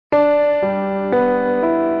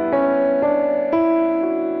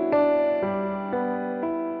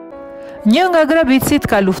Një nga grabitësit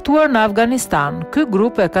ka luftuar në Afganistan. Ky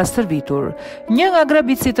grup e ka stërvitur. Një nga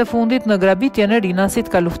grabitësit e fundit në grabitjen e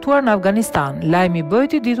rinasit ka luftuar në Afganistan. Lajmi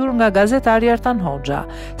bëhet i ditur nga gazetari Artan Hoxha.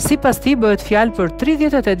 Sipas tij bëhet fjalë për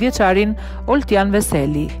 38 vjeçarin Oltjan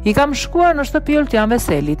Veseli. I kam shkuar në shtëpi Oltjan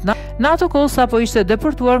Veselit. Në ato kohë sapo ishte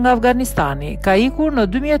deportuar nga Afganistani. Ka ikur në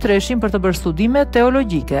 2003 për të bërë studime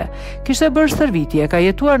teologjike. Kishte bërë stërvitje, ka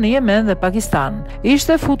jetuar në Yemen dhe Pakistan.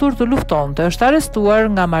 Ishte futur të luftonte, është arrestuar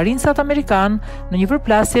nga marinsat amerikan në një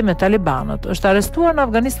përplasje me talibanët. Është arrestuar në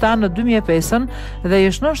Afganistan në 2005 dhe i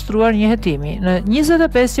është nënshtruar një hetimi. Në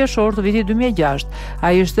 25 qershor të vitit 2006,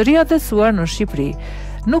 ai është riatësuar në Shqipëri.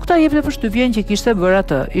 Nuk ta jepte përshtypjen që kishte bërë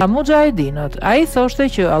atë. Ka mujahedinët. Ai thoshte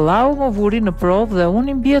që Allahu më vuri në provë dhe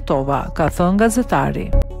unë i mbijetova, ka thënë gazetari.